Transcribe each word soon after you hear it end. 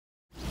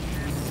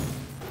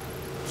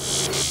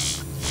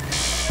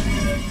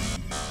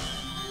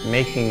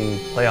Making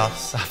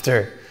playoffs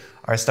after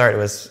our start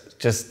was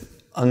just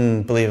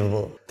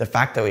unbelievable. The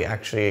fact that we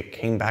actually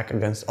came back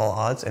against all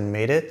odds and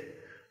made it,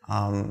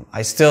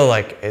 I still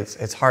like,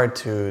 it's hard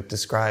to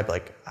describe,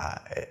 like,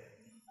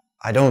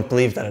 I don't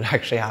believe that it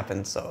actually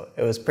happened, so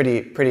it was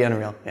pretty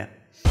unreal, yeah.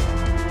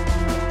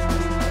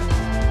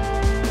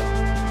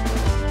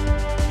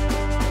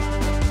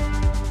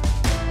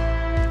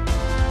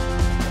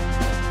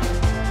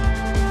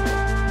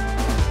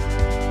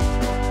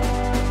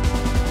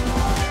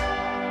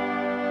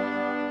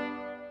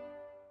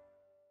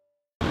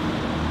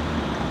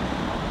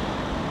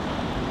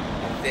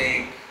 I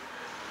think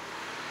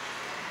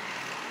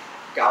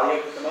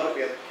Galio could come out if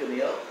we have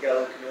Camille,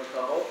 Galio-Camille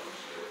combo,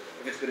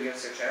 if it's good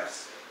against their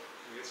champs.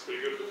 I think it's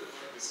pretty good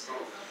with this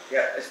comp.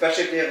 Yeah,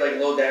 especially if they have like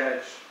low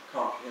damage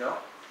comp, you know?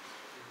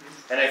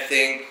 And I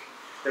think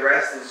the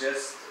rest is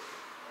just,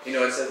 you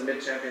know, it says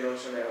mid-champion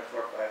Lucian, they have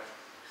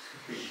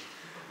 4-5.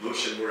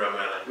 Lucian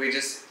Muramana. We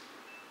just,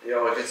 you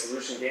know, if it's a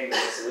Lucian game,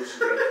 then it's a Lucian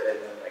game, then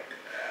like,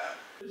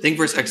 yeah. I think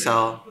versus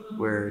XL,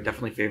 we're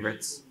definitely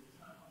favorites.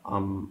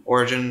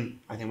 Origen,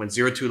 I think went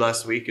 0-2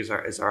 last week, is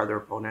our other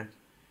opponent,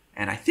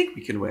 and I think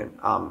we can win.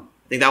 I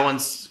think that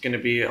one's going to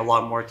be a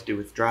lot more to do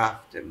with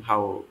draft and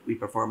how we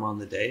perform on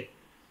the day.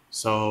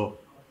 So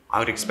I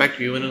would expect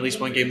we win at least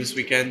one game this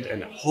weekend,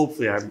 and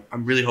hopefully,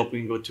 I'm really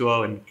hoping we can go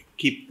 2-0 and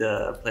keep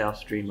the playoff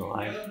stream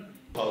alive.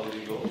 How did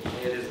he go?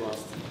 It is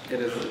lost. It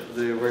is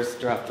the worst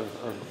draft of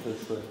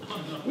this one.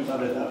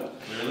 Without a doubt.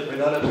 Really?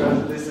 Without a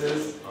draft, this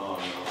is. Oh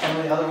no. Some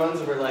of the other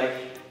ones were like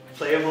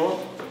playable.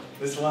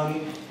 This one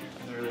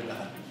is really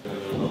bad.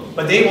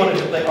 But they wanted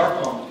to play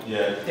our comp.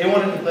 Yeah. They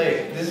wanted to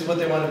play. This is what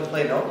they wanted to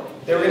play, no?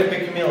 They were going to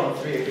pick Camille on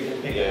 3 if we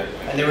can pick it.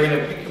 And they were going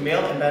to pick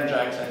Camille and Ben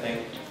Jax, I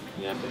think.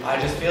 Yeah. I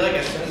just feel like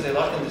as soon as they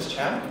lock in this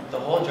champ, the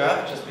whole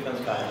draft just becomes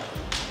bad.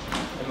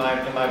 In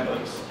my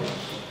books.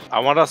 I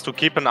want us to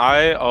keep an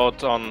eye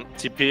out on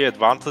TP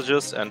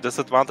advantages and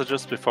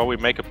disadvantages before we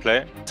make a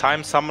play.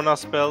 Time summoner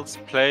spells,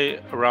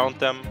 play around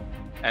them,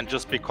 and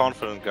just be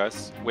confident,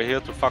 guys. We're here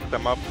to fuck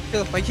them up.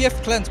 Like he have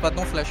cleanse, but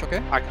no flash,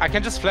 okay? I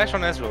can just flash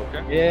on Ezreal,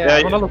 okay? Yeah,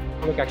 I wanna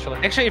look actually.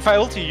 Actually, if I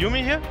ulti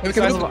Yumi here... We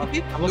can look at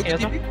TP. Look at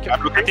TP.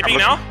 I'm looking TP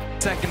now?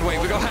 Second wave,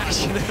 we go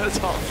Ashe. That's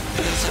all.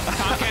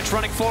 Concan's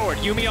running forward.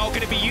 Yuumi all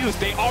gonna be used.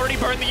 They already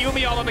burned the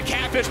Yuumi all on the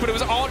catfish, but it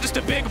was all just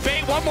a big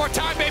bait. One more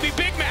time, baby.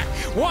 Big Mac.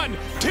 1,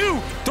 2,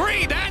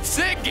 3. That's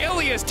it.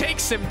 Gilius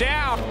takes him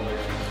down.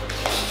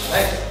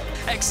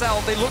 XL,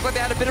 they look like they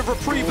had a bit of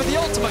reprieve, but the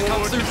ultimate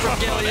comes through from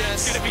Gilius.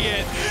 That's gonna be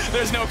it.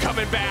 There's no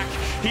coming back.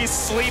 He's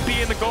sleepy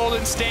in the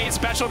Golden State.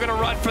 Special gonna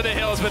run for the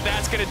hills, but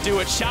that's gonna do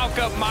it.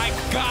 Schalke, my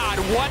God,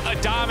 what a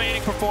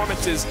dominating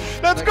performances.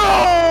 Let's go!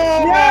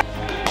 Yeah!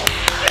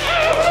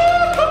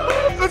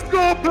 Let's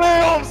go,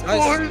 playoffs,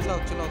 Nice.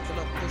 Chill out,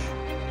 push.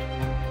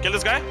 Kill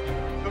this guy?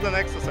 Kill the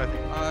Nexus, I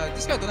think.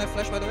 This guy don't have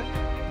flash, by the way.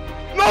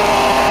 No!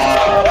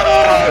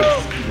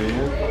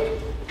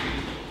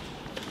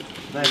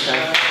 Nice,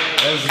 guys.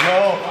 Let's go!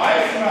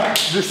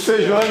 This is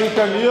Sejuani and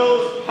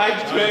Camille.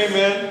 Hype train,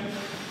 man.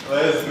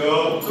 Let's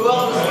go. Who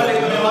else was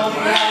playing with the monkey?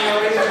 I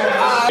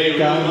think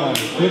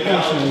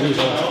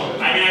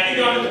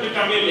you wanted to pick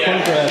Camille. Yeah.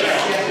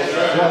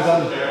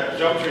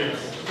 Jump trees.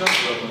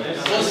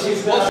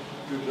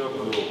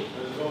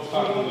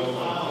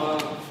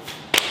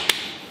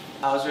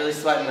 I was really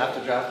sweating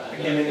after draft. I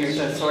came in here and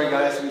said, sorry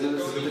guys, we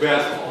lose the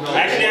draft.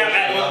 Actually,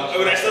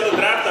 when I started the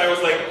draft, I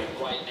was like,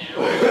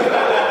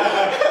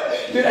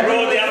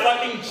 bro, they are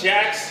fucking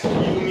Jax,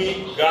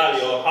 Yuumi,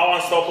 Galio. How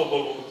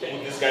unstoppable would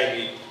this guy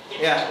be?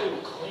 Yeah.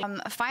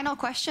 Final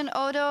question,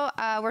 Odo.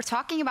 We're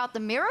talking about the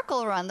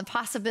miracle run, the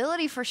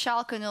possibility for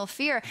Schalke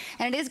 04,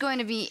 and it is going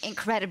to be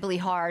incredibly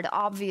hard,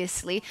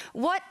 obviously.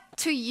 What,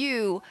 to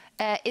you,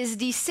 is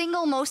the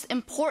single most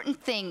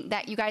important thing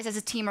that you guys as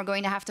a team are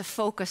going to have to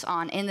focus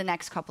on in the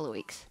next couple of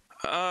weeks?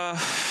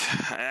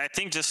 I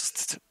think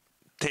just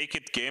take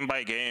it game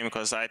by game,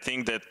 because I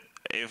think that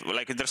if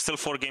there's still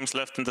 4 games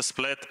left in the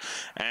split,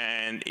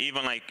 and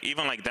even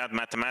like that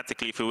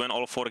mathematically, if we win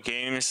all 4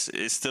 games,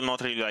 it's still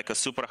not really like a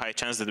super high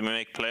chance that we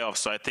make playoffs.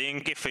 So I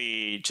think if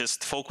we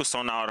just focus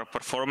on our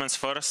performance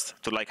first,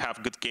 to like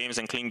have good games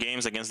and clean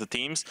games against the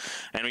teams,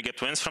 and we get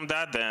wins from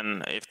that,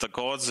 then if the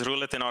gods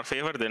rule it in our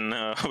favor, then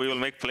we will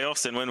make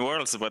playoffs and win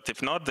worlds. But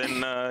if not,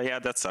 then yeah,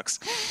 that sucks.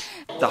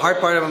 The hard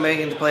part of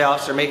making the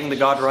playoffs or making the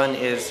God run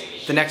is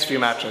the next few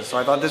matches. So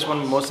I thought this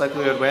one most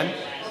likely would win.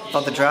 I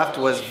thought the draft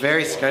was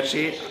very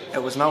sketchy.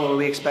 It was not what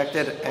we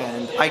expected,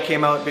 and I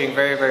came out being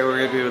very, very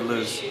worried we would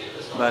lose.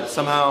 But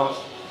somehow,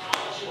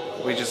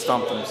 we just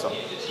stomped them, so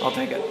I'll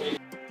take it.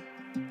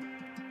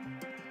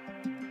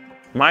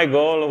 My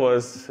goal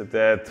was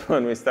that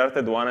when we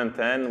started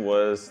 1-10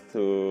 was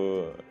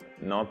to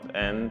not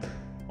end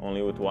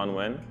only with 1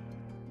 win,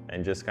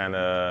 and just kind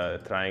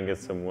of try and get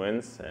some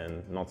wins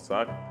and not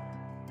suck.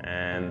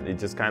 And it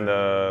just kind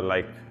of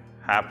like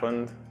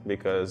happened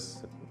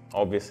because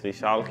obviously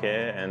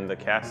Schalke and the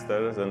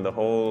casters and the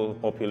whole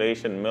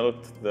population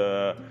milked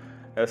the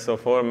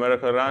SO4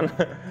 miracle run.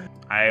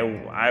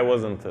 I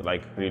wasn't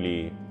like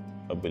really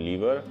a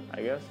believer,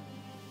 I guess.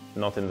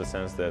 not in the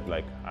sense that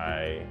like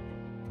I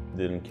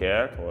didn't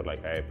care or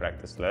like I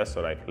practiced less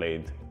or I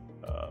played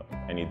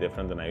any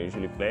different than I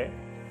usually play.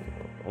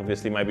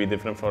 Obviously, it might be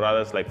different for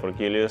others. Like for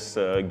Gilius,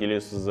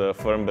 Gilius is a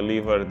firm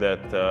believer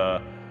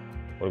that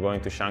we're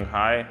going to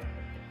Shanghai.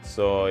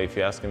 So if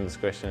you ask him this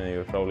question,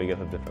 you'll probably get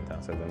a different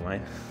answer than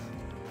mine.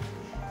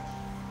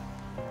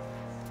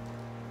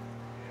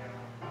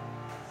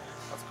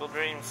 Let's go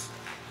Dreams.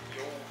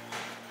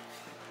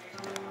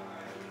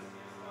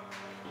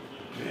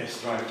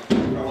 Yes, right.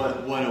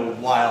 What a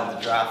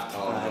wild draft.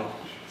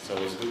 So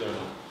it's good or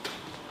not?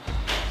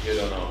 You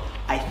don't know.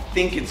 I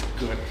think it's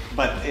good,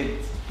 but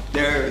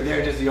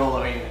they're just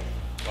YOLOing it.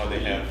 What they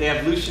have? They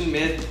have Lucian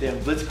mid, they have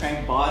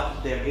Blitzcrank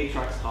bot, they have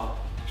Aatrox top.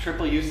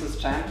 Triple useless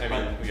champ. I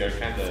mean,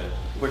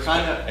 we're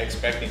kind of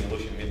expecting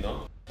Lucian mid,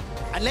 no?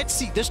 And let's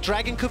see, this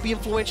dragon could be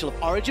influential.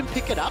 If Origen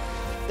pick it up,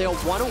 they are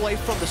one away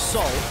from the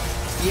soul.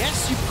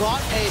 Yes, you've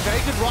got a very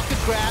good rocket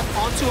grab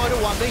onto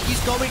Odawambe. He's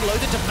going low.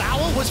 The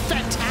Devour was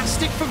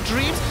fantastic from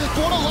Dreams.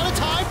 Bought a lot of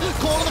time.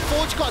 Call of the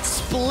Forge God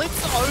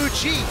splits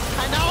OG.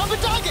 And now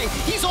Abadage,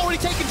 he's already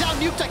taken down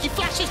Nukeduck. He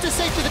flashes to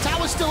safety. The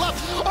tower's still up.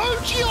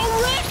 OG are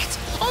wrecked.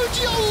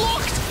 OG are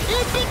locked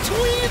in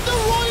between the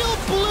Royal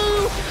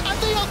Blue. And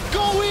they are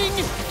going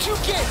to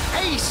get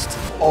aced.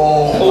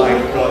 Oh my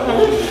god.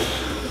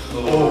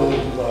 Oh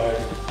my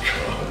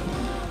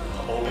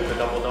god. Only the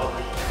double down.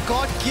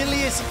 God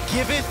Gilius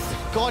giveth.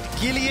 God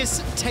Gilius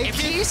taketh.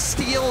 If he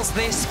steals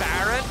this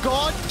Baron,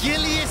 God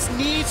Gilius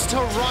needs to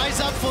rise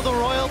up for the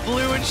Royal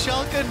Blue and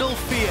Schalke null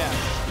fear.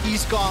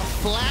 He's got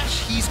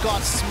Flash, he's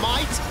got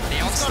Smite,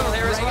 Neon's he's got still a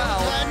there as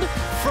well. Railgun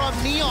from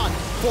Neon.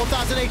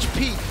 4,000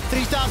 HP,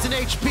 3,000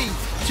 HP,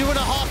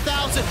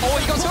 2,500. Oh,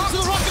 he goes to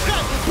the rocket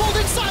grab, pulled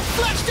inside,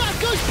 Flash down,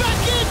 goes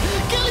back in.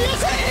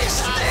 Gilius,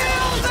 He's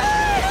still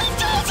there! He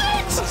does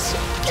it!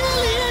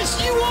 Gilius,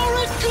 you are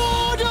a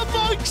god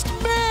amongst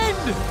men!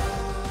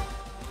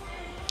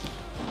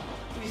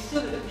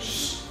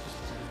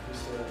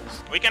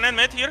 We can end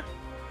mid here.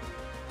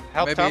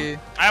 Help Maybe.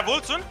 I have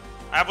ult soon.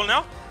 I have ult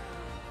now.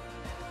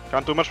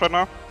 Can't do much right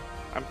now.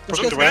 I'm Let's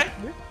pushing go, away.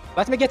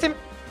 Let me get him.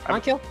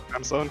 One kill.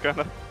 I'm zone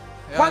kinda.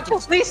 Yeah, One kill,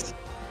 please.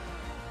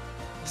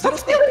 Stop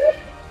stealing it.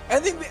 I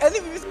think we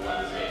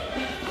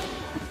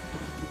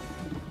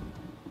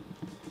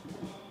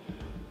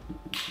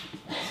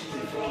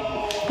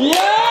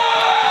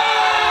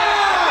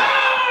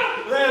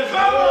Let's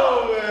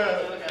go, man!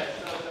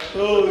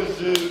 Oh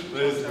shit,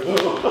 let's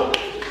go.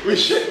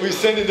 We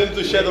sending them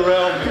to Shadow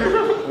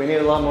Realm. We need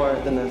a lot more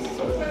than this.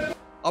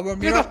 Our We're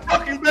the miracle,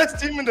 fucking best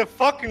team in the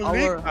fucking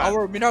league, man.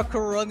 our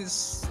miracle run is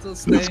still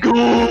staying. Let's go!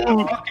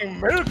 Fucking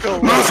miracle!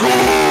 Let's go!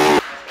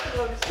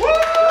 Let's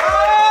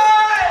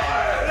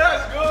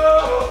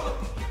go!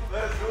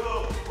 Let's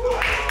go!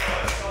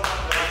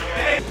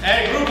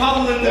 Hey, group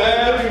huddle in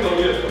there.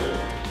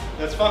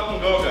 Let's fucking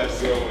go,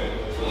 guys. Go, man.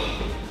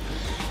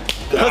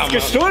 Hast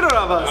gestohlen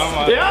oder was?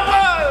 Ja,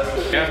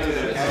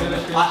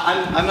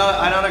 I'm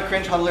not a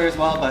cringe huddler as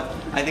well, but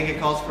I think it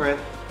calls for it.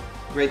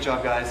 Great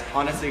job, guys.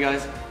 Honestly,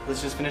 guys,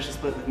 let's just finish the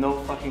split with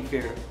no fucking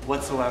fear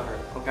whatsoever,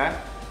 okay?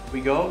 We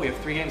go, we have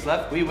 3 games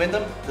left, we win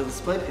them, the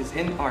split is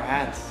in our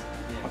hands,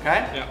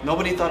 okay? Yeah.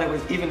 Nobody thought it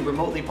was even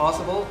remotely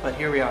possible, but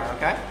here we are,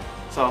 okay?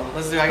 So,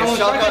 let's do it. I guess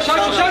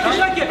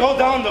Schalke! go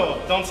down though,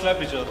 don't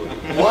slap each other.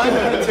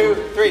 1, 2,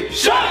 3,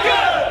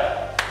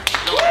 Schalke!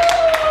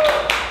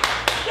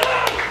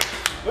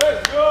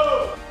 Let's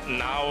go!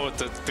 Now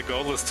the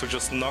goal is to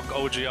just knock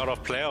OG out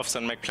of playoffs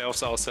and make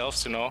playoffs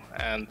ourselves, you know.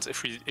 And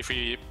if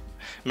we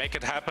make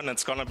it happen,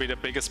 it's gonna be the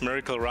biggest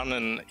miracle run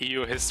in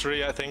EU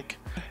history, I think.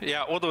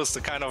 Yeah, Odo is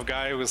the kind of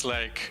guy who's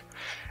like,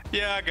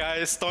 yeah,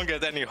 guys, don't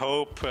get any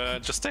hope.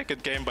 Just take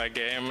it game by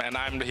game. And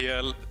I'm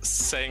here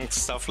saying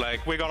stuff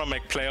like, we're gonna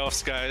make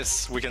playoffs,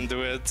 guys. We can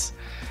do it.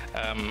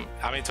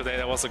 I mean, today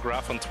there was a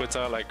graph on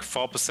Twitter, like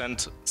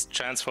 4%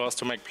 chance for us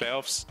to make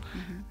playoffs,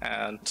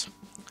 and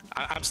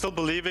I'm still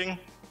believing.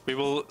 We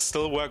will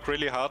still work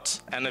really hard,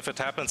 and if it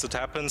happens, it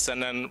happens,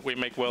 and then we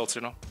make worlds,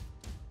 you know.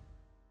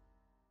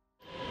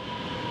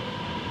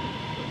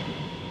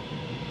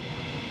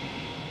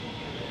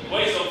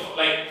 Wait, so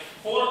like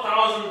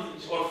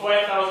 4,000 or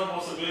 5,000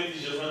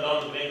 possibilities just went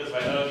down to Blinkers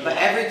by early. But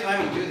every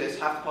time you do this,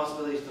 half the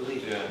possibilities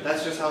delete. Yeah.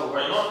 That's just how it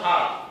works. Not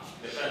half.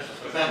 Depends.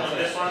 For example, on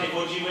this one, if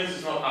OG wins,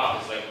 it's not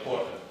half, it's like a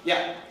quarter.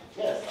 Yeah.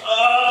 Yes.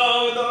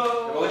 Oh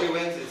no! If OG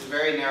wins, it's a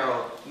very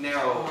narrow thing.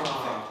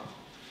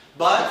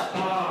 But,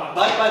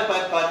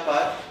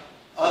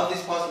 of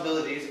these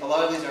possibilities, a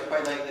lot of these are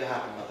quite likely to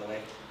happen, by the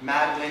way.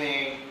 Mad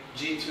winning,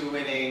 G2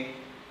 winning,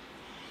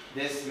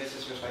 this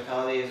Mrs. First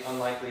Vitality is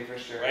unlikely for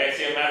sure. Wait,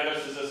 see a Mad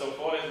versus a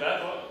SO4, is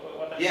that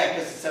what Yeah,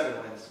 because it's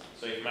 7 wins.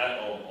 So if Mad,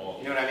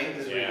 You know what I mean?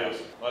 This is yeah. really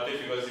What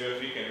if you go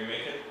 0-3, can you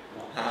make it?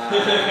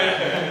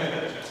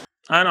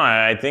 I don't know.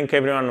 I think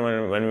everyone,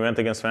 when we went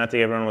against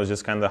Fnatic, everyone was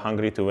just kind of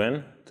hungry to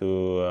win,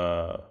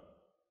 to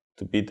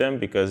beat them,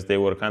 because they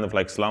were kind of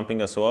like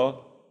slumping as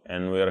well,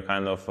 and we were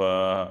kind of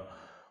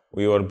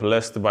we were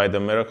blessed by the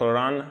miracle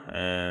run,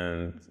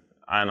 and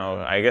I don't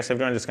know. I guess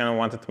everyone just kind of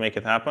wanted to make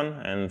it happen,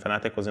 and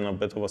Fnatic was in a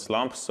bit of a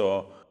slump,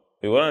 so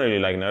we weren't really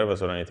like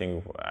nervous or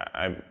anything.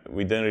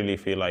 We didn't really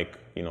feel like,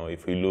 you know,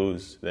 if we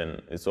lose,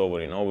 then it's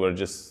over, you know. We're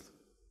just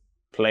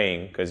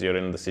playing because you're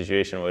in the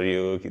situation where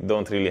you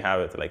don't really have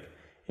it like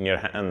in your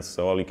hands.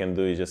 So all you can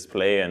do is just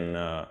play and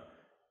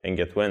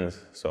get wins.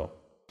 So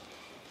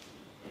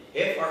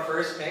if our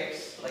first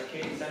picks, like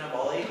Kate and Senna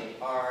Volley,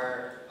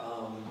 are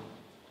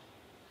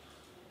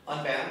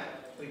unbanned,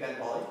 we ban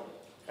Volley.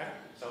 Okay.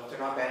 So if they're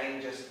not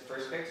banning just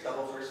first picks,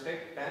 double first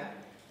pick ban,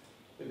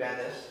 we ban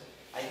this.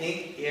 I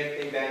think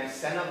if they ban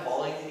Senna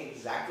Volley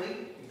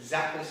exactly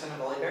Senna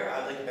Volley Bear,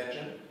 I'd like to bench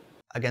him.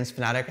 Against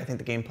Fnatic, I think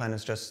the game plan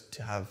is just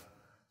to have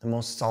the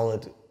most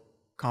solid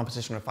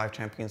composition of 5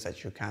 champions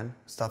that you can.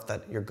 Stuff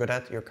that you're good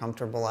at, you're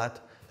comfortable at,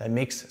 that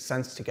makes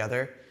sense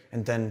together,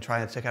 and then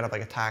try to kind of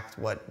like attack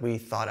what we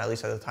thought, at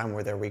least at the time,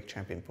 were their weak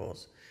champion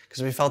pools.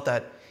 Because we felt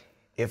that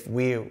if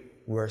we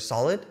were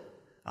solid,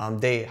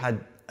 they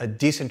had a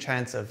decent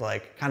chance of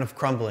like kind of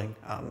crumbling,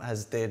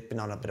 as they had been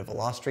on a bit of a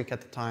loss streak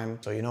at the time.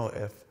 So you know,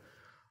 if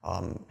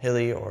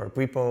Hilly or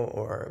Bripo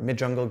or mid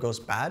jungle goes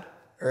bad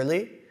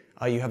early,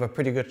 you have a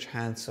pretty good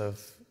chance of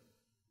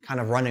kind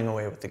of running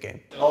away with the game.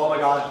 Oh my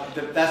god,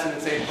 that's an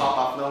insane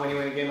pop-off. No, when you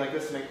win a game like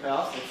this to make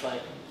playoffs, it's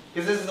like,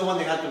 because this is the one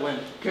they had to win.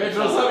 Kate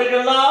was having a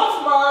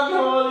laugh, man.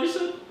 Holy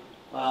shit.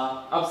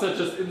 Wow. Upset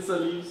just insta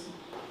leaves.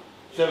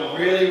 It's a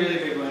really, really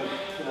big win.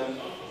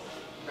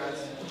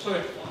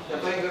 They're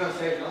playing good on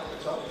stage, no?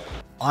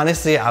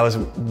 Honestly, I was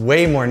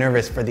way more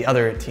nervous for the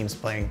other teams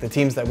playing, the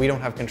teams that we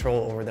don't have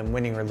control over them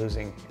winning or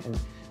losing. And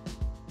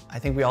I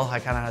think we all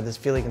kind of had this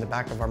feeling in the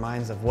back of our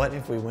minds of what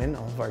if we win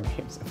all of our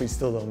games if we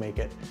still don't make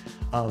it.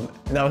 And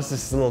that was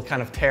this little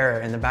kind of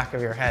terror in the back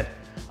of your head,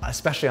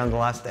 especially on the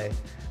last day.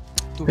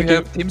 Do we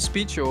have team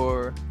speech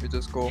or we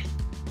just go?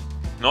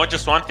 No,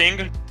 just one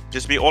thing.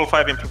 Just be all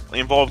 5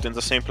 involved in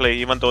the same play,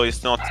 even though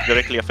it's not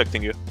directly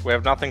affecting you. We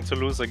have nothing to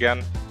lose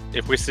again.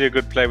 If we see a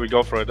good play, we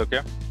go for it,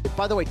 okay?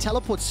 By the way,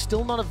 teleport's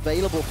still not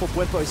available for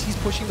Bwipo as he's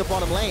pushing the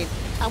bottom lane.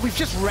 And we've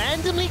just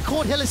randomly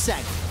caught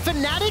Hylissang.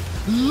 Fnatic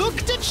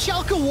looked at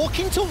Schalke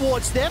walking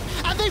towards them,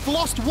 and they've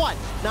lost 1.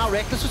 Now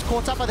Reckless was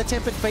caught up by the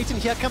Tempered Fate, and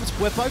here comes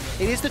Bwipo.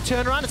 It is the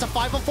turnaround, it's a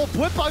 5-on-4.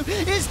 Bwipo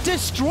is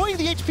destroying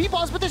the HP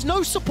bars, but there's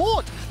no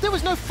support. There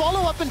was no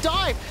follow-up and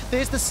dive.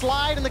 There's the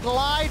slide and the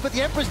glide, but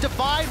the Emperor's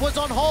Divide was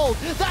on hold.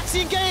 That's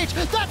the engage,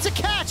 that's a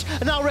catch,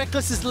 and now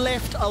Reckless is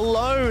left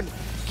alone.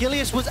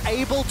 Gilius was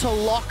able to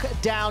lock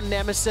down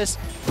Nemesis,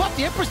 but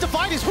the Emperor's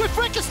Divide is with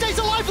Reckless, stays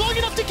alive long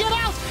enough to get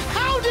out.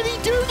 How did he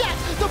do that?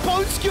 The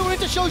Bone Skewer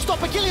into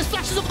Showstopper. Gilius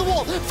flashes off the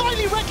wall.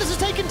 Finally, Reckless is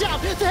taken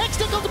down. The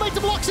Hextech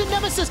Ultimatum locks in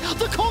Nemesis.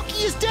 The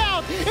Corki is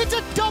down. It's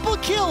a double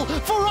kill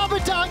for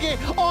Abatage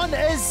on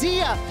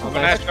Azir. Go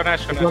Nash.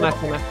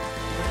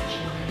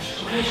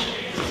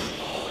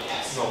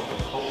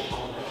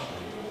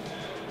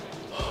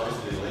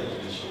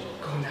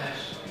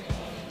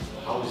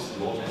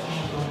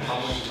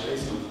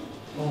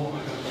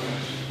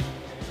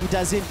 He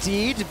does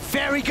indeed.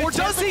 Very good. Or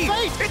does he?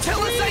 It's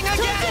Hylissang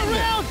again!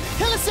 Around.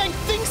 Hylissang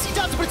thinks he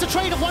does, but it's a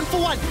trade of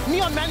 1-for-1.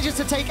 Neon manages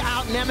to take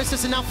out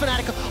Nemesis, and now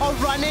Fnatic are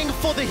running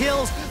for the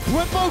hills.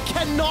 Bwipo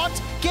cannot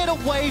get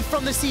away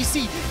from the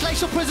CC.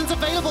 Glacial Prison's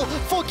available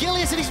for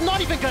Gilius, and he's not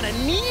even going to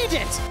need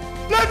it.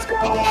 Let's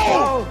go!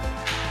 No!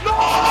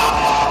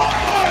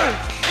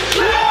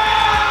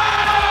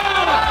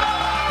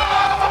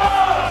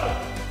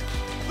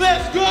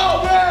 Let's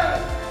go, man!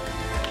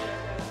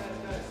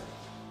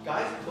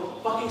 Guys,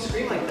 don't fucking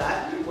scream like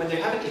that when they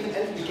haven't even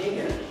entered the game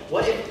yet.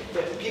 What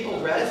if people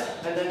res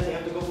and then they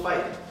have to go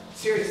fight?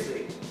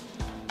 Seriously.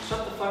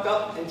 Shut the fuck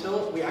up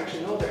until we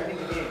actually know they're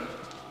ending the game.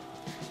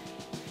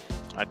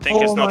 I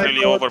think it's not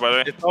really over, by the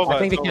way. It's over. I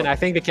think we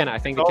can.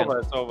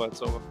 It's over.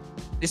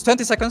 It's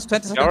 20 seconds.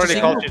 20 seconds. I already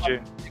called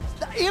GG.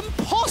 The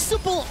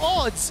impossible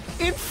odds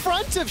in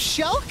front of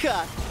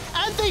Schalke,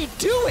 and they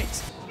do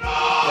it.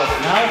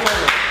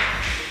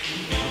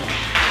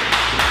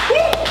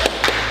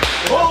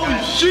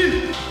 Holy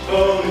shit!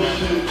 Holy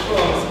shit!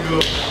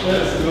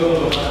 Let's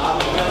go!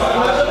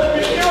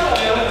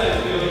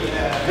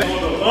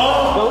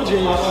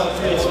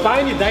 It's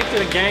fine, you died to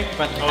the gank,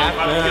 but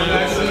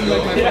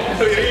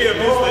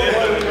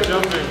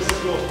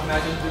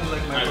Imagine doing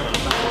like my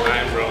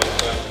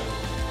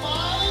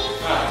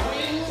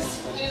wins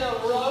in a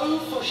row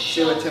for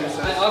Schalke.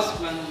 I asked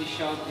when we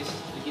showed the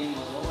game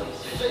was over.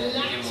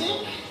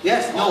 Fnatic?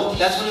 Yes, no,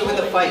 that's when we win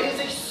the fight.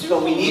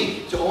 But we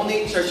need to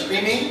only start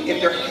screaming if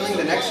they're killing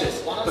the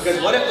Nexus. Because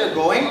what if they're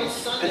going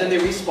and then they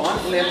respawn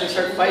and they have to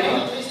start fighting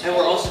and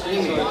we're all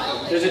screaming?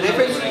 There's a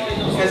difference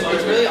because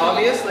it's really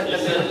obvious like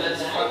that they're...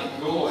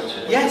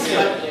 Yes,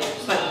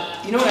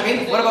 but you know what I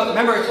mean? What about,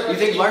 remember, you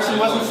think Larson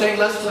wasn't saying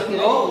let's fucking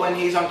go when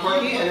he's on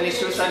Corki and then he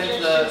suicided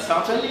into the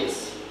fountain?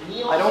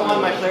 I don't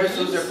want my players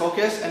to lose their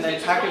focus and then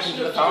package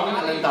into the fountain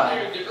and then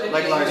die,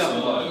 like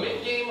Larson.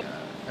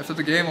 After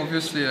the game,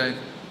 obviously, I'm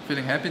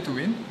feeling happy to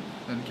win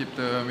and keep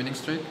the winning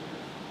streak.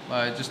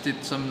 I just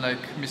did some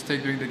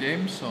mistake during the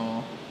game,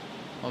 so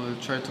I will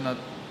try to not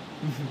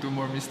do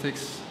more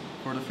mistakes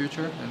for the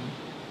future, and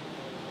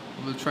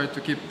I will try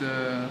to keep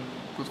the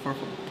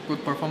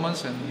good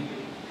performance and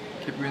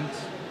keep wins.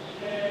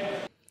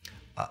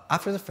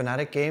 After the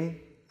Fnatic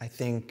game, I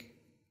think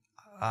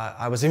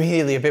I was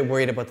immediately a bit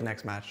worried about the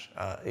next match.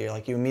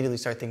 You immediately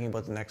start thinking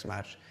about the next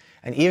match.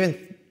 And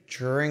even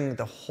during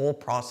the whole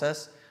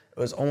process, it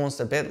was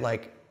almost a bit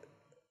like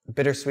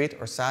bittersweet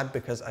or sad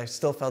because I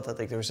still felt that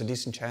like there was a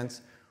decent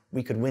chance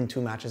we could win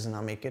 2 matches and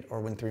not make it,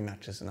 or win 3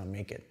 matches and not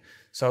make it.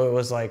 So it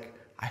was like,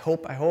 I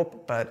hope,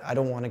 but I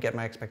don't want to get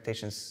my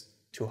expectations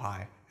too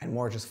high and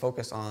more just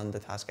focus on the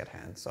task at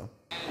hand. So.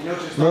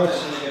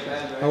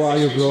 How are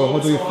you, bro? How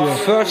do you feel?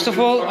 First of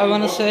all, I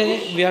want to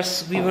say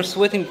we were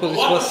sweating because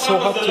it was so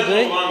hot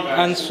today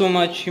and so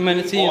much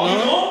humidity, you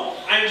know.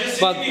 I'm just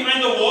but sitting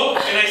behind the wall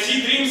and I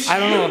see dreams. I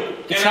don't know.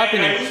 It's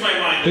happening. I lose my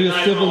mind. Do you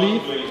still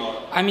believe?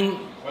 I mean,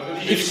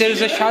 if there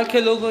is a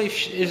Schalke logo,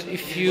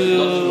 if you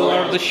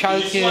are the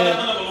Schalke,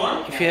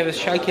 if you have a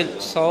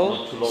Schalke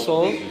soul,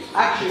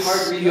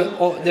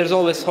 there's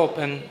always hope,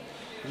 and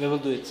we will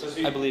do it.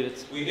 I believe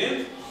it. We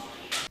did.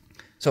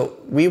 So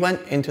we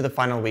went into the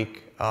final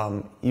week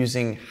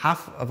using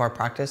half of our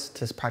practice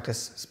to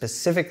practice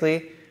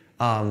specifically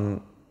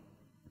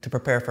to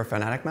prepare for a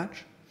Fnatic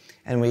match.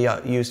 And we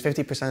used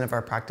 50% of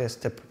our practice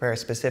to prepare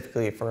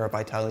specifically for a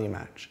Vitality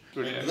match.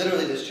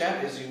 Literally, this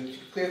champ is you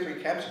clear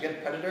 3 camps, you get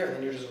a Predator, and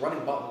then you're just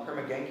running bot and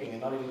perma ganking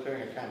and not even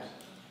clearing your camps.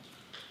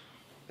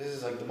 This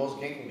is like the most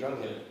ganking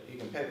jungler you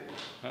can pick.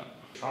 Yeah.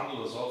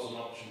 Trundle is also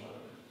an option.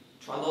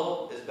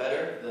 Trundle is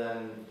better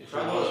than...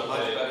 Trundle is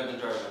much better than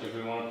Jarvan. If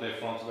we want to play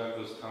front to back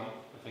with Tom,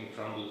 I think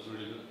Trundle is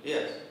really good.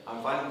 Yes,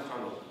 I'm fine with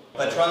Trundle.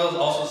 But Trundle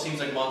also seems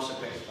like monster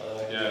pick, by the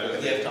way. Yeah.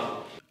 If you have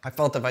Tom. I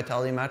felt the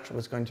Vitality match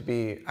was going to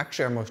be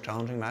actually our most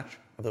challenging match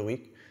of the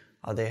week.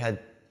 They had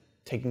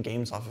taken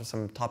games off of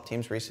some top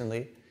teams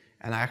recently,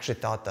 and I actually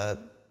thought that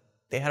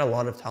they had a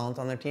lot of talent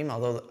on their team,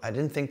 although I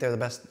didn't think they're the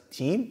best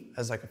team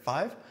as like a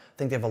 5. I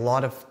think they have a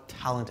lot of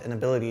talent and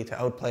ability to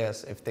outplay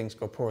us if things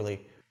go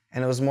poorly.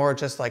 And it was more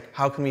just like,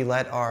 how can we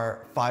let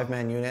our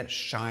 5-man unit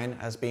shine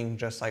as being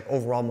just like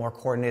overall more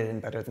coordinated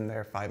and better than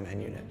their 5-man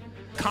unit.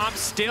 Comp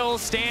still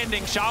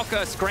standing.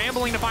 Schalke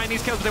scrambling to find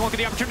these kills, but they won't get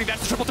the opportunity.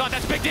 That's the triple taunt.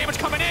 That's big damage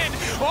coming in.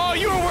 Oh,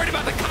 you were worried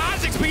about the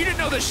Kha'Zix, but you didn't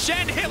know the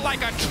Shen hit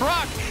like a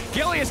truck.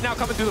 Gilius now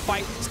coming through the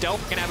fight.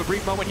 Stealth gonna have a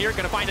brief moment here.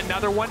 Gonna find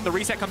another one. The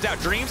reset comes out.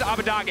 Dreams,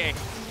 Abadage.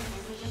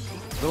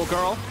 Little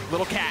girl,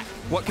 little cat.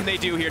 What can they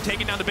do here?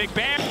 Taking down the big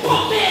bam.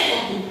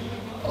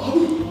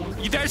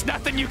 There's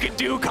nothing you can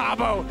do,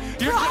 Cabo.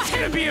 You're just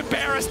gonna be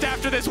embarrassed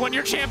after this one.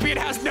 Your champion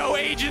has no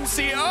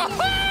agency.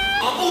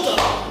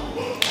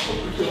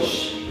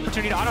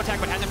 Opportunity to auto attack,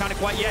 but hasn't found it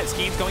quite yet.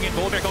 Schemes going in,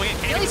 Bullbear going in.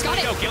 Gilius got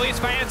it. Gilius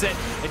finds it.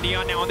 And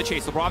Neon now on the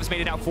chase. LeBron's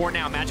made it out 4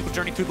 now. Magical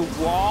journey through the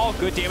wall.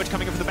 Good damage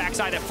coming in from the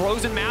backside. That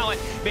frozen mallet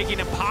making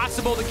it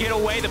impossible to get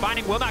away. The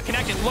binding will not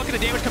connect. And look at the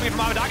damage coming in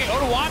from Abadage.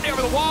 Odoamne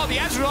over the wall. The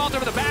Ezreal ult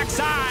over the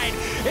backside.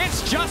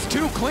 It's just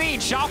too clean.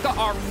 Schalke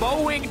are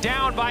mowing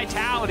down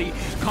Vitality.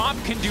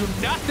 Comp can do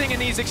nothing in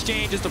these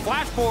exchanges. The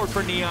flash forward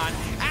for Neon.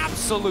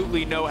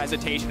 Absolutely no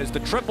hesitation as the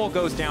triple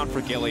goes down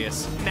for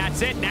Gilius. And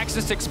that's it.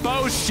 Nexus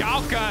exposed.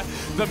 Schalke,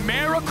 the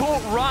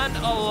miracle run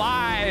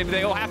alive.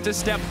 They'll have to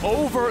step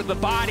over the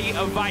body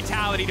of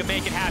Vitality to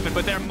make it happen,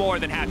 but they're more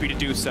than happy to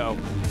do so.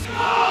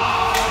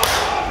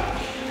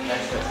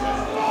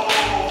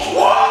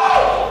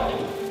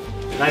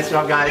 Nice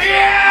job, guys.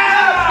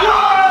 Yeah!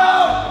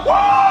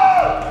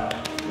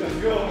 Let's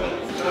go, man.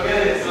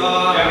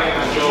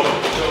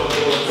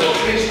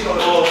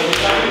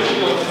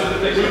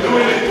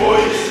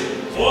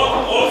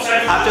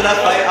 After that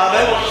fight,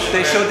 Abed,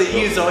 they showed the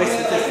EUZOI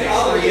statistics,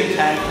 3 and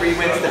 10, 3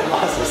 wins, 10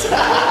 losses.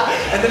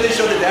 And then they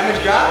showed the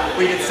damage graph,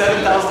 where you get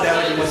 7,000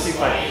 damage in one team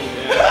fight.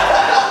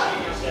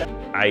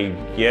 I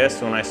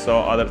guess when I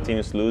saw other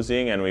teams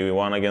losing and we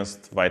won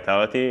against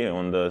Vitality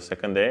on the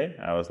second day,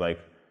 I was like,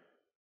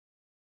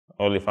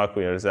 holy fuck,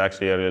 there's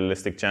actually a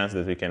realistic chance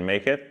that we can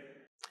make it.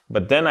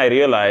 But then I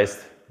realized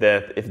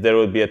that if there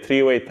would be a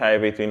 3-way tie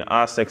between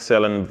us,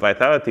 Excel, and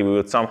Vitality, we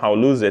would somehow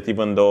lose it,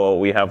 even though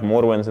we have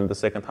more wins in the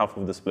second half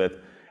of the split.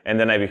 And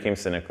then I became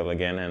cynical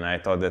again, and I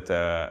thought that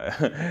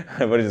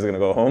we're just going to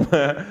go home.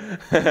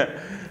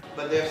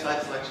 But their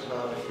side selection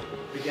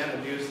began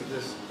abuse of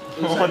this.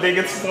 Oh, they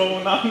get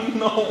thrown out.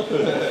 No.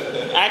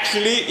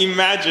 Actually,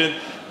 imagine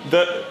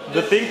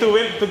the thing to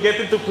win, to get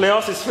into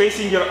playoffs is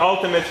facing your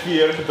ultimate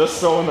fear, the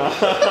Sona.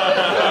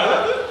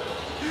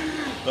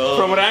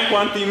 From rank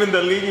 1 team in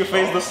the league, you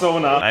face the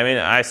Sona. I mean,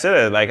 I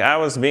said it, like I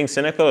was being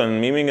cynical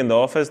and memeing in the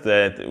office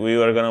that we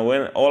were gonna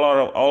win all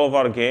of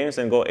our games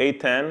and go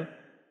 8-10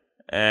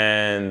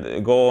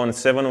 and go on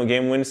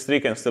 7-game win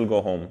streak and still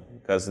go home,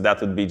 because that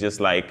would be just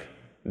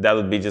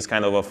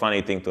kind of a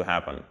funny thing to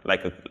happen,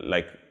 like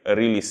a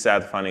really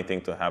sad funny thing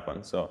to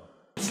happen. So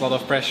it's a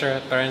lot of pressure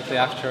apparently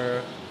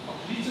after,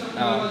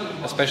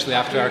 especially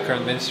after our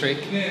current win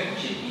streak.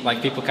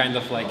 Like people kind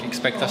of like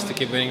expect us to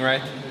keep winning,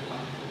 right?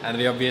 And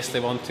we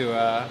obviously want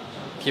to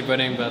keep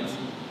winning, but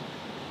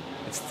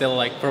it's still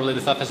like probably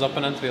the toughest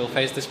opponent we'll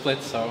face this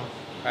split, so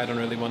I don't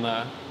really want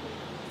to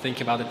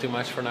think about it too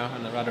much for now,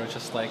 and I'd rather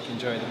just like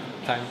enjoy the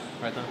time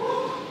right now.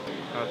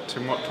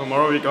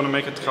 Tomorrow we're gonna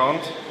make it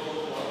count.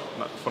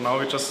 for now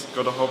we just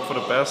gotta hope for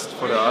the best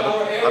for the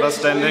other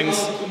standings.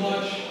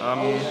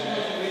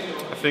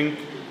 I think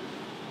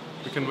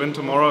we can win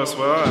tomorrow as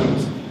well,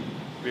 and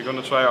we're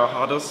gonna try our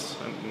hardest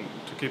and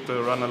to keep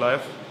the run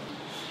alive.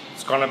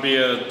 It's gonna be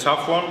a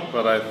tough one,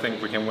 but I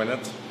think we can win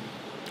it.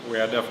 We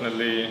are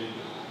definitely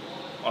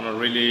on a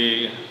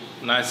really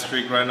nice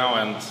streak right now,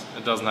 and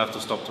it doesn't have to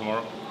stop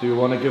tomorrow. Do you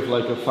want to give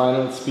like a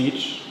final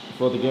speech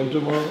for the game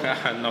tomorrow?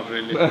 Not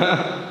really.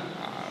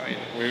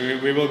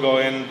 We will go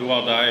in, do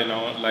or die, you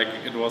know, like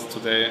it was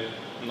today.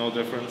 No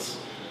difference.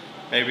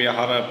 Maybe a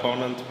harder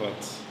opponent, but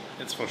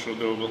it's for sure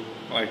doable.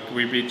 Like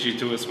we beat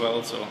G2 as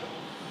well, so.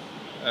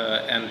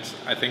 And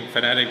I think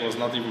Fnatic was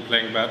not even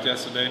playing bad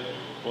yesterday.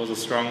 It was a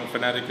strong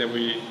Fnatic that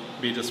we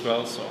beat as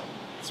well, so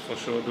it's for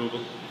sure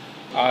doable.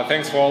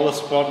 Thanks for all the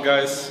support,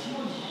 guys.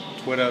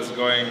 Twitter is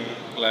going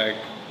like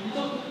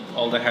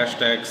all the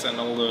hashtags and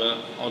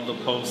all the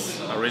posts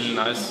are really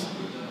nice.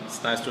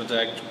 It's nice to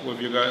interact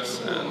with you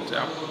guys, and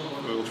yeah,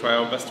 we will try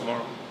our best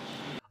tomorrow.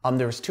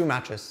 There was 2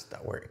 matches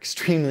that were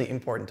extremely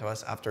important to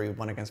us after we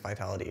won against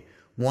Vitality.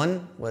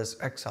 One was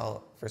XL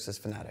versus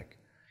Fnatic.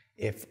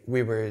 If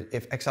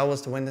XL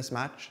was to win this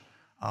match,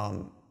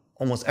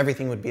 almost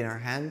everything would be in our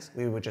hands.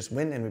 We would just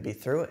win and we'd be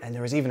through. And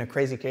there was even a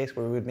crazy case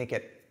where we would make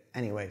it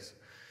anyways.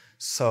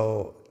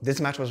 So this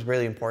match was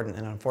really important,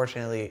 and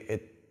unfortunately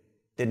it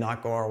did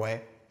not go our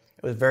way.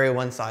 It was very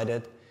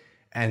one-sided,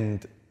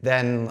 and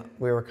then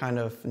we were kind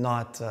of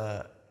not,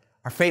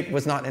 our fate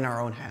was not in our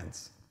own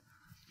hands.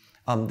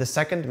 The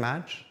second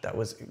match that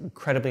was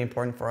incredibly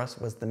important for us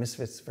was the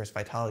Misfits versus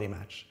Vitality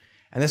match.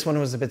 And this one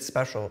was a bit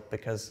special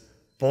because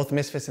both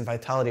Misfits and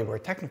Vitality were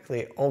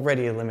technically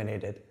already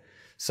eliminated.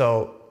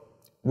 So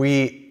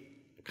we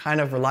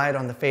kind of relied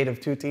on the fate of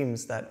 2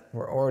 teams that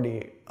were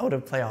already out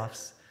of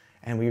playoffs.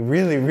 And we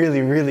really,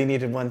 really, really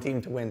needed one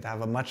team to win to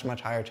have a much,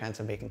 much higher chance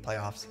of making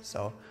playoffs.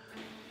 So.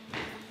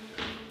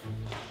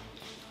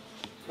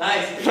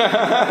 Nice.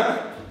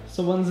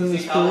 Someone's in the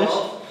spirit.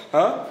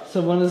 Huh?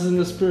 Someone is in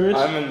the spirit.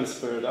 I'm in the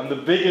spirit. I'm the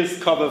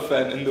biggest Cobble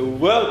fan in the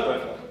world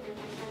right now.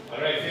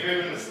 Alright,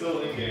 Fabian is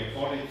still in game.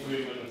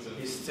 43 minutes in.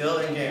 He's still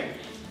in game.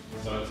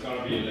 So it's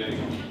gonna be a late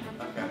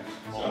one. Okay.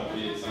 It's gonna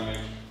be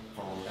something.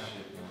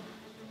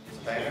 It's a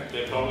banger.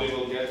 They probably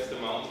will get the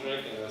mountain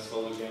drake and then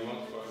slow the game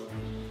up.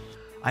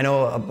 I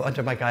know a bunch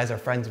of my guys are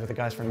friends with the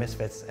guys from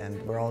Misfits,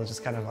 and we're all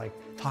just kind of like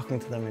talking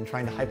to them and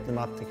trying to hype them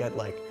up to get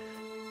like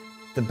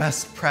the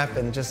best prep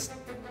and just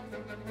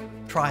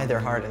try their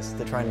hardest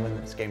to try and win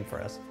this game for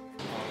us.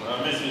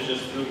 Misfits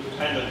just flew,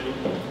 kind of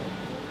flew.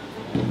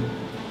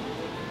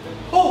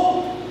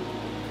 Oh!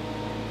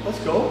 Let's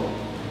go.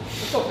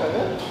 It's okay,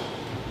 man.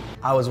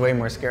 I was way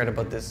more scared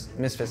about this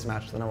Misfits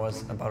match than I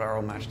was about our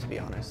own match, to be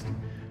honest.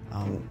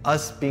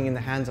 Us being in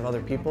the hands of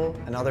other people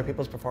and other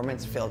people's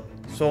performance felt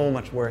so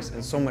much worse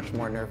and so much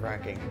more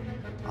nerve-wracking.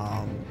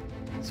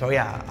 So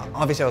yeah,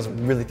 obviously I was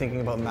really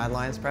thinking about Mad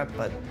Lions prep,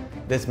 but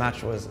this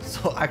match was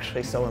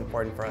actually so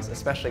important for us,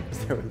 especially because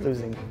they were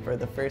losing for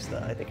the first,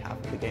 I think,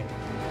 half of the game.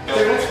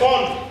 Let's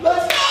go!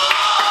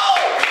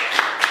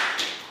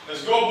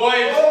 Let's go,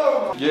 boys!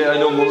 Yeah, I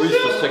know Maurice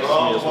was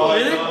texting me as well.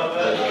 Really?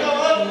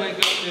 Oh my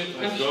god, dude.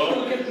 Let's go.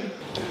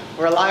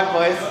 We're alive,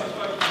 boys.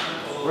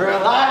 We're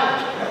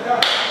alive!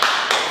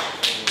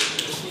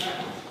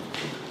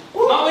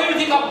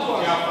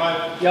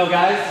 Yo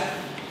guys,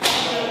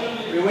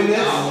 we win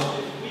this,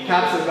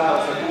 Caps is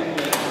about us.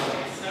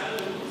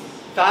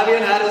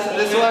 Fabian had us in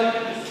this one.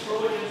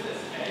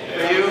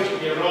 For you.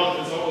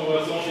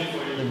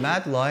 The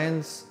Mad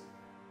Lions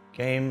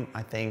game,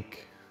 I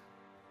think,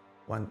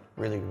 went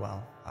really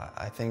well.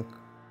 I think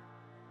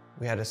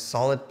we had a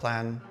solid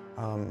plan.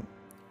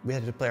 We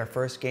had to play our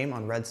first game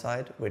on red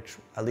side, which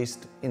at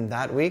least in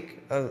that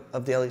week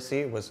of the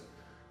LEC was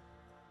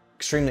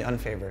extremely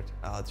unfavored,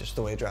 just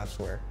the way drafts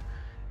were.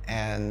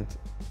 And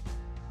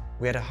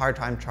we had a hard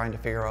time trying to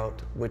figure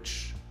out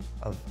which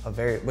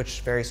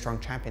very strong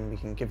champion we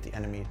can give the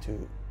enemy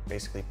to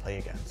basically play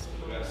against.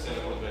 Let's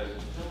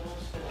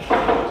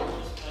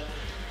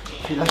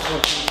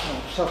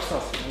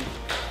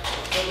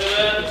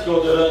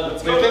go,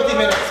 dude. We have 50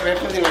 minutes. We have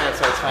 50 minutes,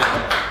 so it's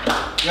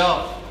fine.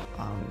 Yo.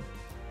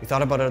 We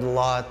thought about it a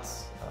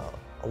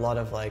lot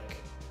of like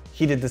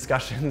heated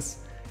discussions,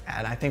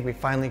 and I think we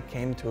finally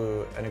came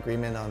to an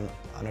agreement on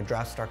a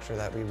draft structure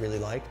that we really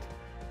liked.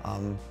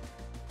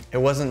 It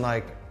wasn't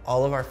like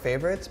all of our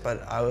favorites,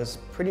 but I was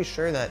pretty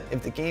sure that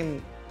if the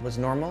game was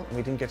normal and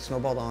we didn't get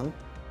snowballed on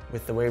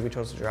with the way we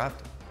chose to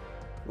draft,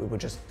 we would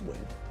just win.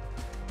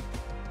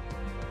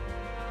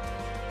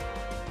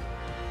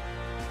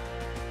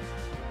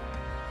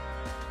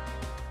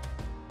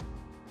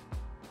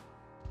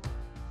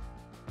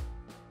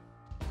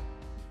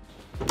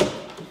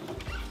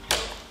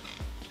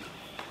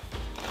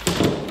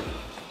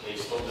 They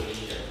stole the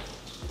leader.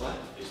 What?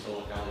 They stole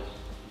a college.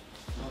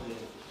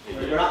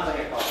 We're not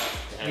playing a college.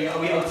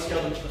 We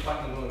outskilled them to the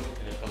fucking moon.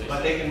 But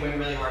they can win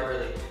really hard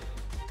early.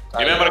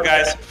 Remember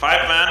guys,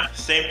 5 man,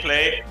 same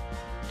play.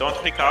 Don't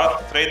freak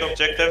out, trade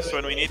objectives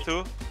when we need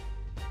to.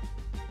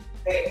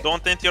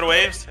 Don't int your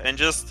waves and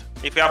just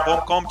If we have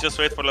bomb comp, just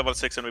wait for level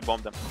 6 and we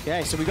bomb them.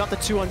 Okay, so we got the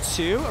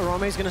 2-on-2.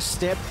 Arome is going to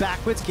step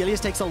backwards.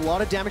 Gilius takes a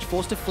lot of damage,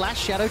 forced to flash.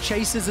 Shadow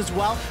chases as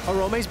well.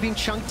 Arome is being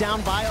chunked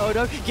down by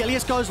Odo.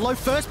 Gilius goes low.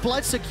 First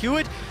blood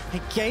secured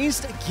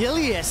against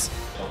Gilius.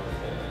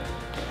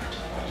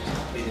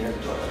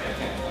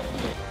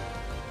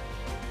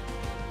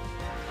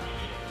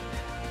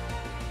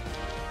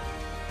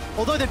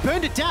 Although they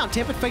burned it down,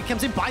 Tempered Fate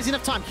comes in, buys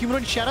enough time.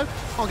 Humanoid and Shadow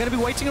are going to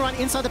be waiting around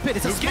inside the pit.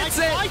 It's a smite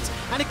fight,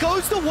 and it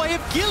goes the way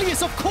of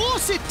Gilius. Of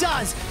course it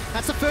does!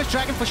 That's the first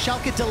dragon for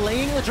Schalke,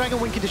 delaying the dragon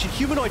win condition.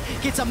 Humanoid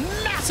gets a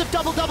massive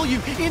double W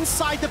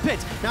inside the pit.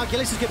 Now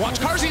Gilius is getting... Watch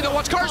Karzi though,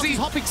 watch Karzi!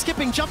 Hopping,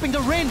 skipping, jumping.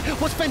 The Ren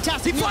was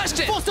fantastic. He flashed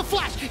it! Forced to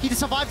flash. He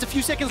survives a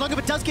few seconds longer,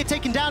 but does get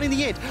taken down in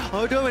the end.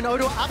 Odo and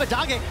Odo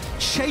Abadage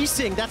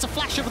chasing. That's a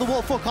flash over the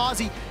wall for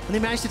Karzi, and they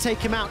manage to take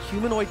him out.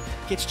 Humanoid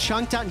gets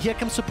chunked out, and here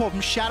comes support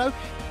from Shadow.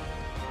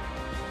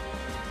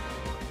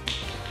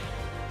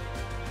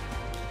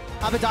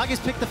 Abadage's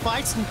picked the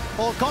fights and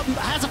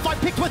has a fight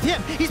picked with him.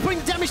 He's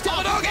bringing the damage down.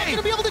 He's not going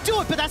to be able to do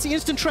it, but that's the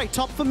instant trade.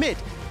 Top for mid.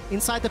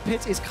 Inside the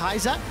pit is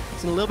Kaiser.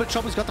 He's in a little bit of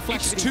trouble. He's got the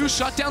flash. It's 2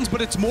 shutdowns,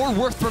 but it's more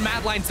worth for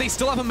Mad Lions. They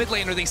still have a mid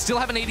laner. They still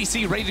have an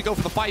ADC ready to go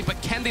for the fight,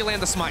 but can they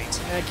land the smite?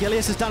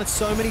 Gilius has done it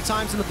so many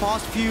times in the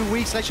past few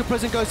weeks. Glacial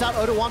Prison goes out.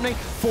 Odo Wamne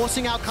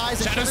forcing out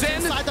Kaiser. Shadow's in.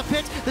 Inside the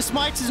pit. The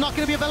smite is not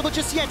going to be available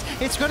just yet.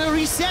 It's going to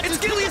reset. It's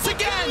Gilius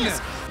again!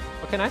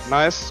 Okay, nice.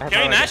 Nice.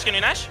 Can you Nash? Can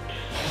you Nash?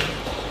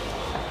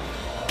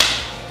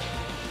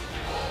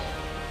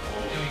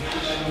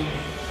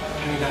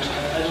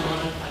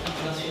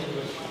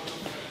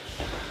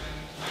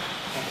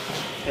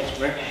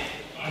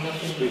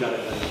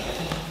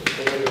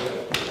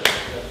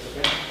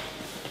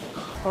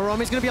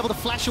 Arome's going to be able to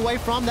flash away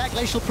from that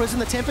Glacial Prison.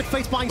 The Tempered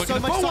Fate's buying so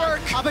much time.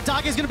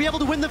 Abadage is going to be able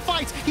to win the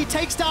fight. He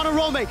takes down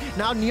Arome.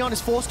 Now Neon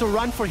is forced to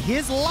run for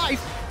his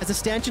life as the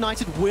Stand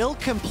United will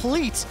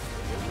complete.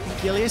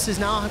 Gilius is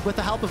now, with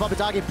the help of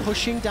Abadage,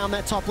 pushing down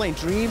that top lane.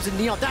 Dreams and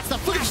Neon. That's the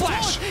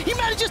flash! He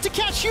manages to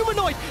catch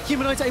Humanoid!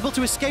 Humanoid's able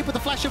to escape with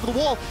the flash over the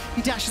wall.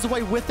 He dashes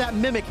away with that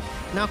Mimic.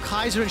 Now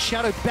Kaiser and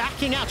Shadow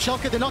backing out.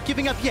 Schalke, they're not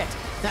giving up yet.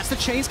 That's the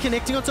chains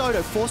connecting onto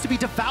Odo. Forced to be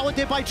devoured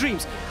there by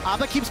Dreams.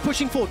 Abba keeps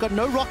pushing forward. Got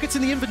no rockets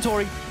in the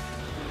inventory.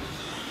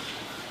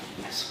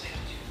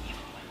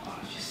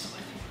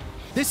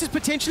 This is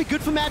potentially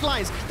good for Mad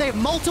Lions. They have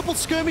multiple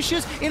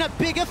skirmishes in a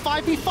bigger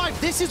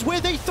 5v5. This is where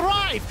they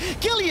thrive.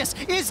 Gilius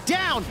is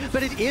down,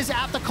 but it is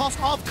at the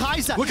cost of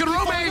Kaiser. Look at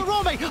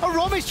Arome!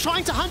 Arome's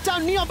trying to hunt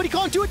down Neon, but he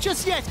can't do it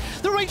just yet.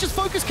 The Ranger's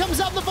focus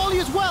comes out in the volley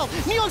as well.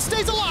 Neon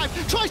stays alive,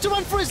 tries to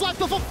run for his life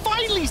before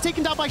finally he's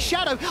taken down by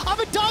Shadow.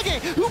 Abadage,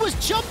 who was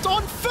jumped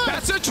on first.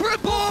 That's a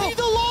triple!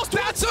 The last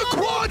That's a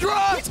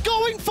quadra! He's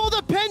going for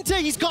the Penta.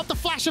 He's got the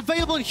flash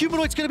available, and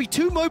Humanoid's going to be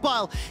too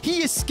mobile.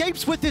 He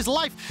escapes with his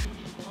life.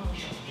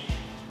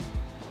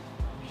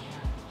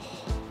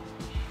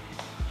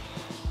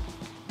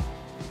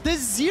 There's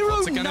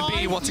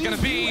 0-9. What's it gonna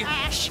be?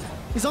 Ash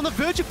is on the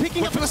verge of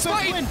picking up for the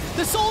first win.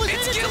 The soul is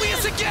It's in.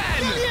 Gilius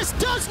again! Gilius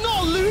does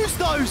not lose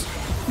those.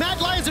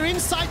 Mad Lions are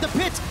inside the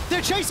pit.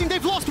 They're chasing.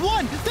 They've lost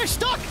one. They're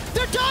stuck.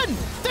 They're done.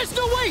 There's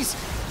no ways.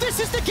 This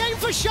is the game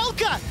for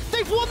Schalke.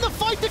 They've won the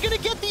fight. They're going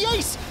to get the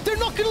ace. They're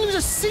not going to lose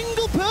a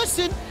single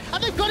person,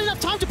 and they've got enough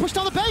time to push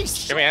down the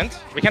base. Can we end?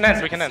 We can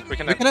end. We can end. We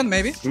can end,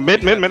 maybe.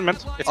 Mid.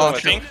 It's over.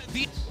 Sure.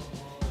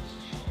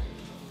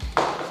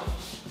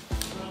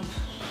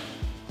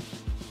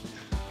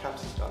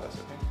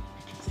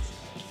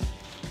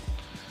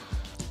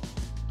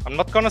 I'm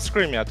not gonna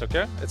scream yet,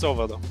 okay? It's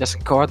over though.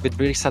 Just go out with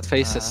really sad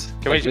faces.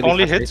 Can we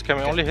only hit? Can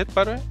we only hit,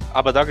 by the way?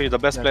 Abadage, you're the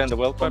best player in the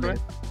world, by the way.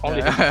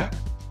 Only hit.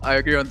 I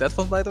agree on that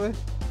one, by the way.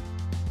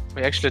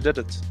 We actually did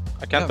it.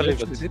 I can't believe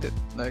it. We did it.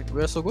 Like,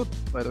 we're so good,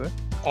 by the way.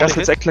 Guys,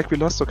 let's act like we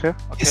lost, okay?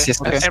 Yes.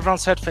 Okay. Everyone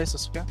said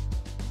faces, okay?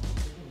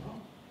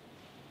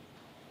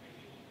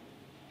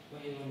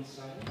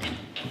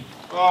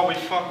 Oh, we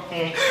fucked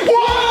him.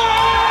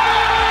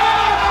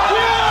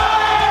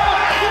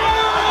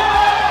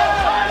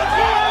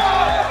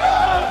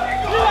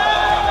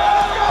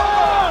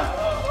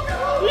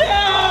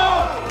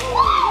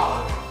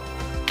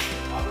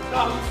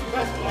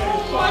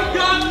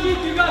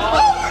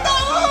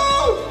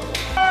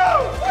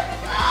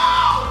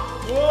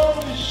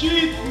 Holy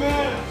shit,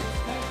 man!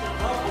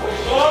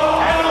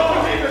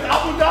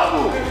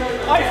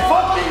 I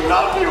fucking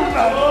love you,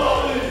 man!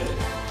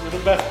 You're the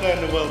best player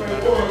in the world,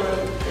 man.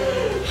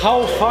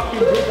 How fucking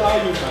good are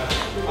you, man?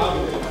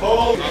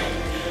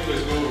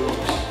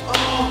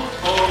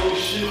 Holy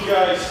shit,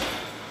 guys.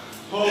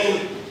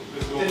 Holy.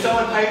 Did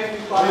someone hype me?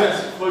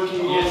 Yes,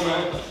 fucking yes,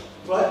 man.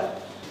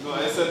 What? No,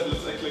 I said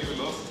let's act like we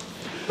lost.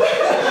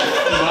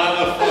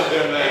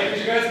 Motherfucker, man. Did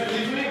you guys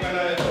believe me when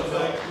I was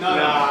like, no,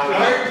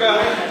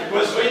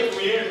 was waiting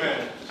for you,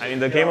 man. I mean,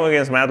 the game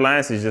against Mad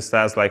Lions, it just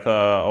has like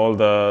all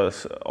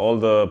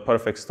the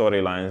perfect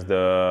storylines.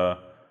 The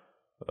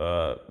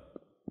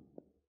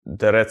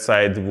red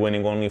side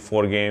winning only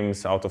 4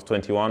 games out of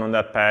 21 on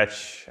that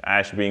patch,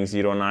 Ash being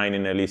 0-9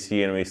 in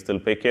LEC and we still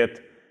pick it,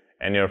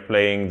 and you're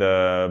playing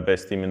the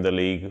best team in the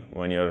league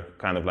when you're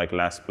kind of like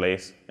last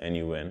place and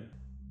you win.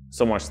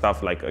 so much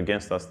stuff like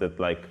against us that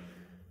like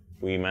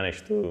we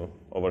managed to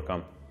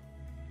overcome.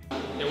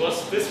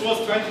 This was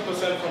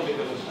 20% from the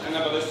middle. I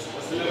know, but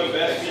it's a little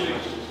bad feeling.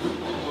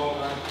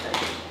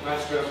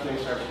 Nice drafting.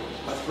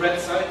 But red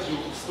side, you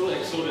still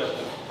exoded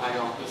them. I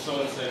know. It's so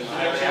insane.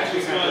 I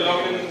actually saw a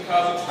log in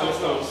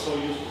Kazakhstan, so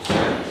useful.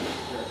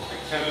 I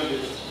cannot do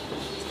it.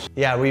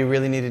 Yeah, we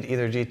really needed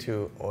either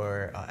G2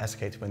 or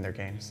SK to win their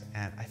games.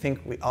 And I think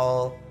we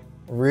all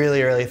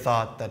really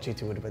thought that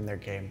G2 would win their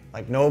game.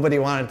 Like nobody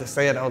wanted to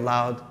say it out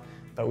loud,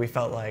 but we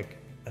felt like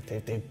that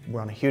they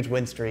were on a huge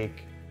win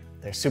streak.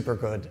 They're super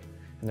good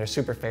and they're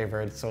super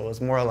favored. So it was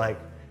more like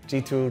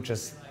G2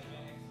 just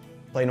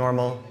play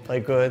normal, play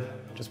good,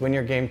 just win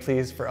your game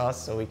please for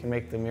us so we can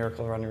make the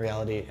miracle run a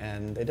reality,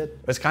 and they did.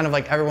 It was kind of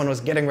like everyone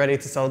was getting ready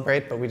to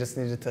celebrate, but we just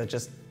needed to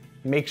just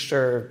make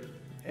sure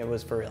it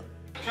was for real.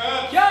 Is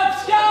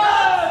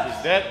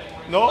that?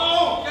 No!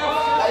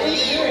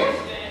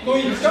 No,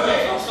 it's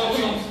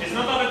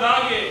not on the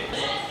target.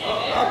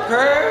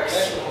 Perks!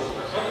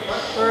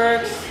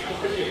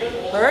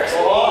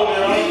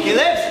 He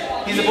lives!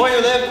 He's a boy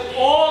who lived!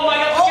 Oh my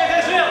god, look at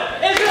Israel!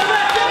 Israel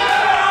back!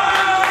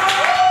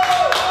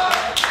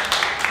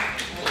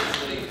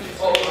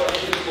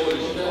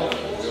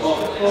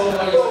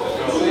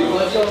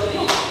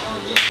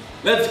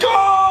 Let's go!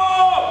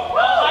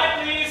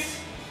 Well, please!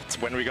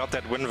 When we got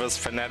that win with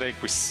Fnatic,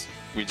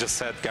 we just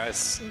said,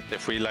 guys,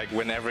 if we like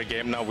win every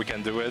game now, we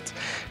can do it.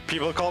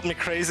 People called me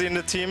crazy in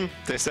the team.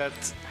 They said,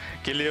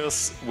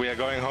 Gilius, we are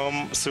going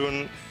home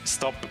soon.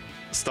 Stop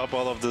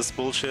all of this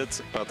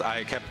bullshit. But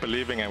I kept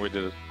believing and we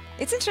did it.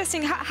 It's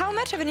interesting. How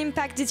much of an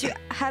impact did you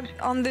have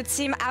on the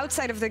team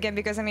outside of the game?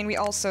 Because I mean, we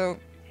also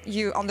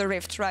you on the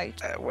Rift, right?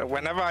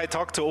 Whenever I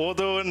talk to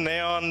Odo,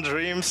 Neon,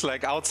 Dreams,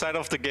 like outside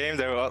of the game,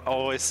 they will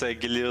always say,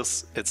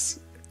 Gilius, it's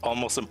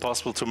almost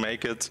impossible to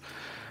make it.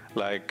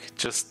 Like,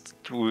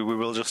 we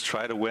will just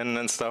try to win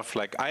and stuff.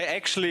 Like, I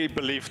actually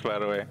believed, by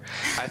the way.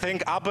 I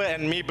think Abbe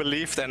and me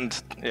believed, and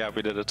yeah,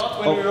 we did it.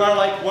 When we were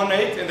like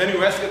 1-8, and then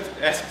you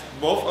asked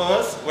both of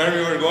us where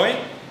we were going.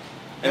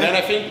 And then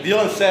I think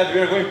Dylan said we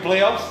are going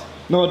playoffs.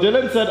 No,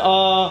 Dylan said,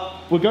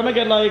 we're gonna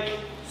get like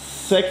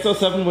 6 or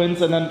 7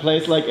 wins and then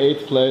place like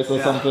 8th place or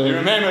something. You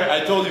remember,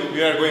 I told you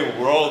we are going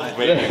world,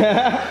 baby.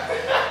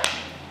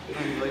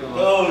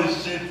 Holy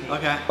shit.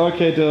 Okay.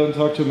 Okay, Dylan,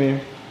 talk to me.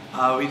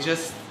 We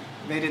just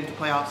made it into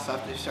playoffs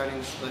after starting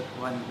the split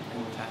 1 and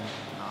 10.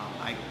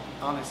 I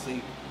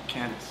honestly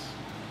can't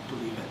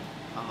believe it.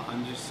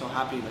 I'm just so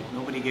happy, like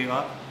nobody gave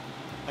up.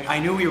 Like I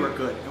knew we were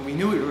good, and we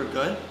knew we were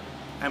good,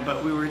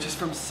 but we were just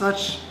from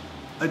such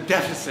a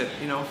deficit,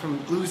 you know, from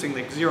losing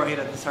like 0-8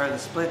 at the start of the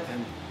split,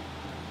 and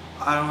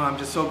I don't know, I'm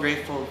just so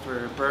grateful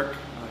for Burke,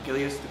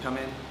 Gilius to come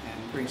in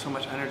and bring so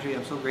much energy.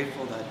 I'm so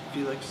grateful that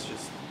Felix,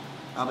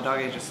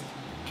 Abadage just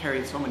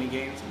carried so many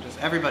games, and just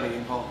everybody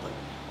involved, like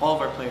all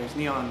of our players,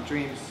 Neon,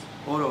 Dreams,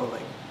 Odo,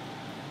 like,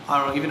 I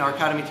don't know, even our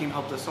academy team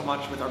helped us so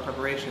much with our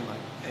preparation. Like,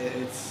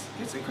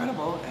 it's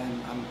incredible,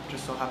 and I'm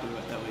just so happy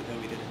that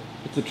we did it.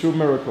 It's a true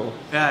miracle.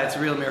 Yeah, it's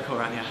a real miracle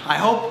run, yeah. I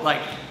hope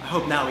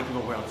now we can go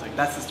worlds. Like,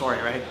 that's the story,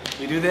 right?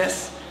 You do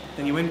this,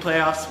 then you win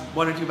playoffs,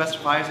 1 or 2 best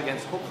of 5s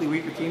against hopefully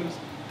weaker teams,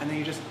 and then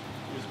you just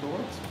go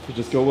worlds. You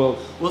just go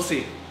worlds. We'll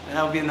see. And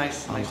that would be a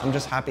nice I'm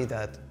just happy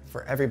that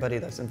for everybody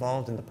that's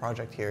involved in the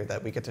project here,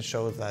 that we get to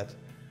show that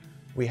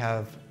we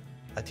have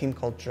a team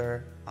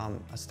culture,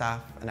 a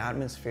staff, an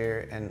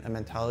atmosphere, and a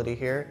mentality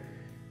here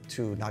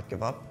to not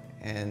give up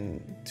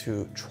and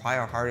to try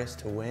our hardest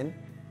to win.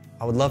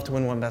 I would love to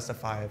win 1 best of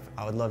 5.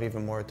 I would love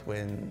even more to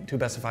win 2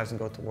 best of 5s and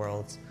go to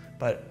Worlds.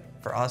 But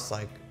for us,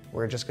 like,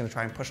 we're just going to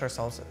try and push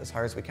ourselves as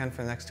hard as we can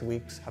for the next 2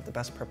 weeks, have the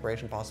best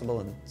preparation possible,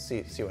 and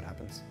see what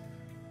happens.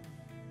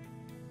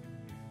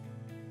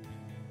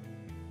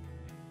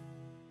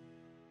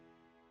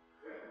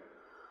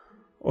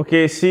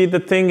 Okay, see, the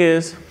thing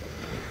is,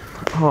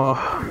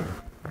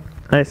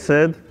 I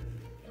said,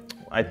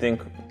 I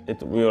think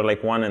we were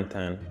like 1 and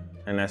 10,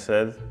 and I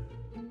said,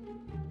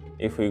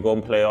 if we go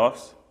in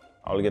playoffs,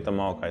 I'll get a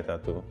Maokai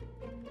tattoo.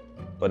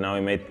 But now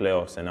we made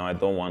playoffs, and now I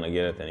don't want to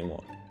get it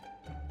anymore.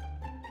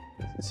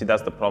 See,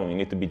 that's the problem. You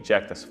need to be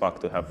jacked as fuck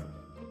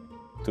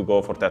to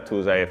go for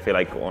tattoos. I feel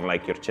like on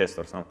like your chest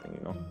or something,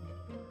 you know.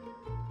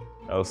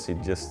 Else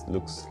it just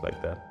looks like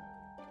that.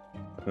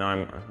 But now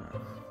I'm.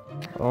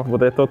 Oh,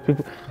 but I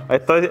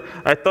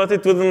thought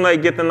it wouldn't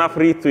like get enough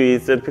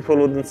retweets and people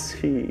wouldn't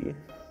see.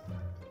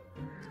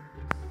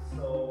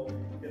 So,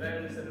 did I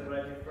understand it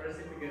right? First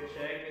if you get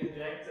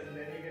jacked and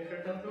then you get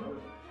your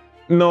tattoo?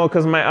 No,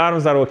 because my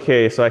arms are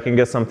okay, so I can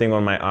get something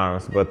on my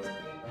arms, but